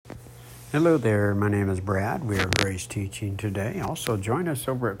Hello there, my name is Brad. We are Grace Teaching today. Also join us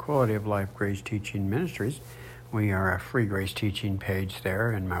over at Quality of Life Grace Teaching Ministries. We are a free Grace Teaching page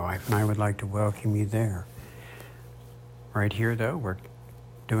there, and my wife and I would like to welcome you there. Right here, though, we're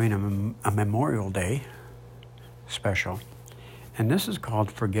doing a Memorial Day special, and this is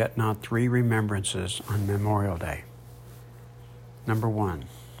called Forget Not 3 Remembrances on Memorial Day. Number 1,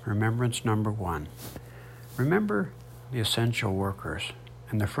 remembrance number 1. Remember the essential workers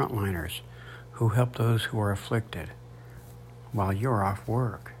and the frontliners who help those who are afflicted while you're off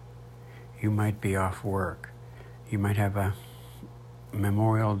work. You might be off work. You might have a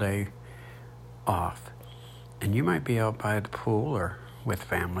Memorial Day off, and you might be out by the pool or with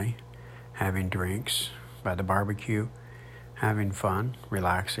family, having drinks, by the barbecue, having fun,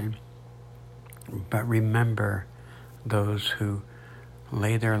 relaxing. But remember those who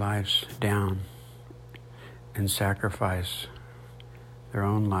lay their lives down and sacrifice their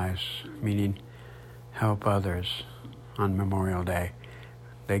own lives, meaning help others on Memorial Day.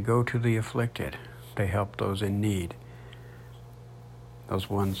 They go to the afflicted. They help those in need, those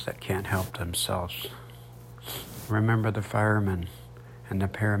ones that can't help themselves. Remember the firemen and the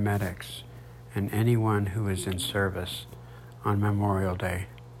paramedics and anyone who is in service on Memorial Day,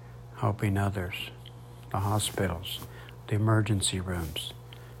 helping others, the hospitals, the emergency rooms,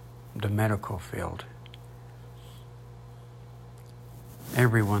 the medical field.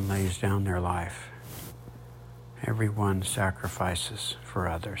 Everyone lays down their life. Everyone sacrifices for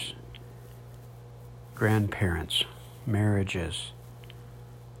others. Grandparents, marriages,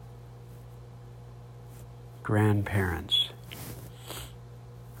 grandparents,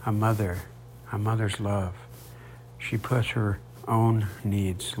 a mother's love. She puts her own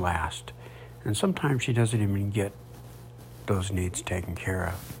needs last, and sometimes she doesn't even get those needs taken care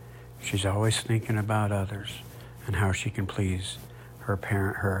of. She's always thinking about others and how she can please her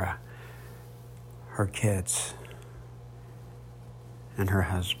parent, her kids, and her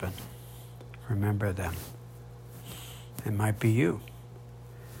husband. Remember them. It might be you.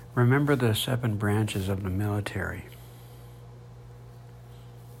 Remember the 7 branches of the military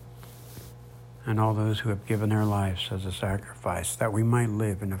and all those who have given their lives as a sacrifice that we might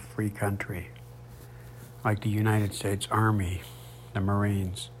live in a free country, like the United States Army, the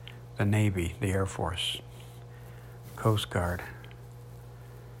Marines, the Navy, the Air Force, Coast Guard,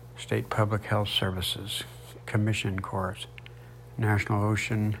 State Public Health Services, Commission Corps, National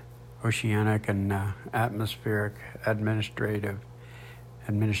Oceanic and Atmospheric Administration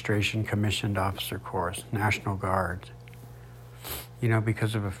Commissioned Officer Corps, National Guard. You know,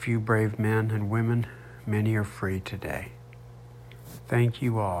 because of a few brave men and women, many are free today. Thank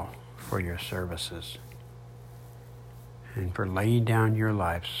you all for your services and for laying down your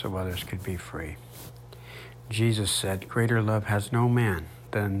lives so others could be free. Jesus said, "Greater love has no man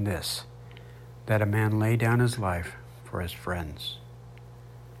than this, that a man lay down his life for his friends."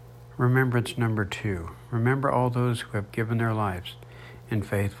 Remembrance number 2. Remember all those who have given their lives in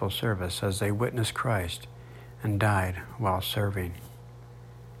faithful service as they witnessed Christ and died while serving.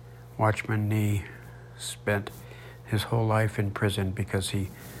 Watchman Nee spent his whole life in prison because he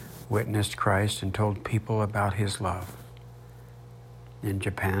witnessed Christ and told people about his love. In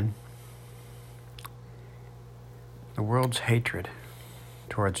Japan, the world's hatred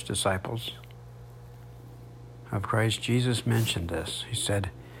towards disciples of Christ Jesus mentioned this. He said,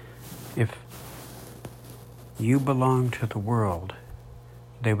 "If you belong to the world,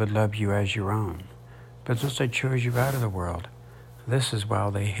 they would love you as your own. But since I chose you out of the world, this is why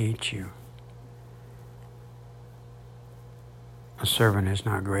they hate you. A servant is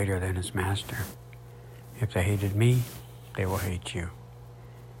not greater than his master. If they hated me, they will hate you."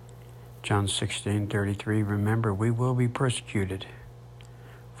 John 16:33, remember, we will be persecuted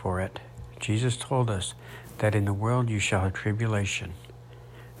for it. Jesus told us that in the world you shall have tribulation,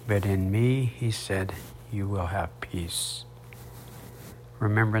 but in me, he said, you will have peace.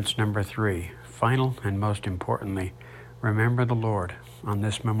 Remembrance number 3, final and most importantly, remember the Lord on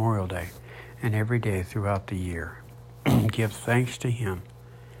this Memorial Day and every day throughout the year. Give thanks to him.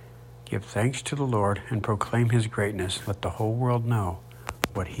 Give thanks to the Lord and proclaim his greatness. Let the whole world know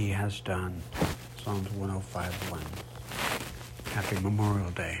what he has done. Psalms 105:1. Happy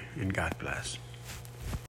Memorial Day and God bless.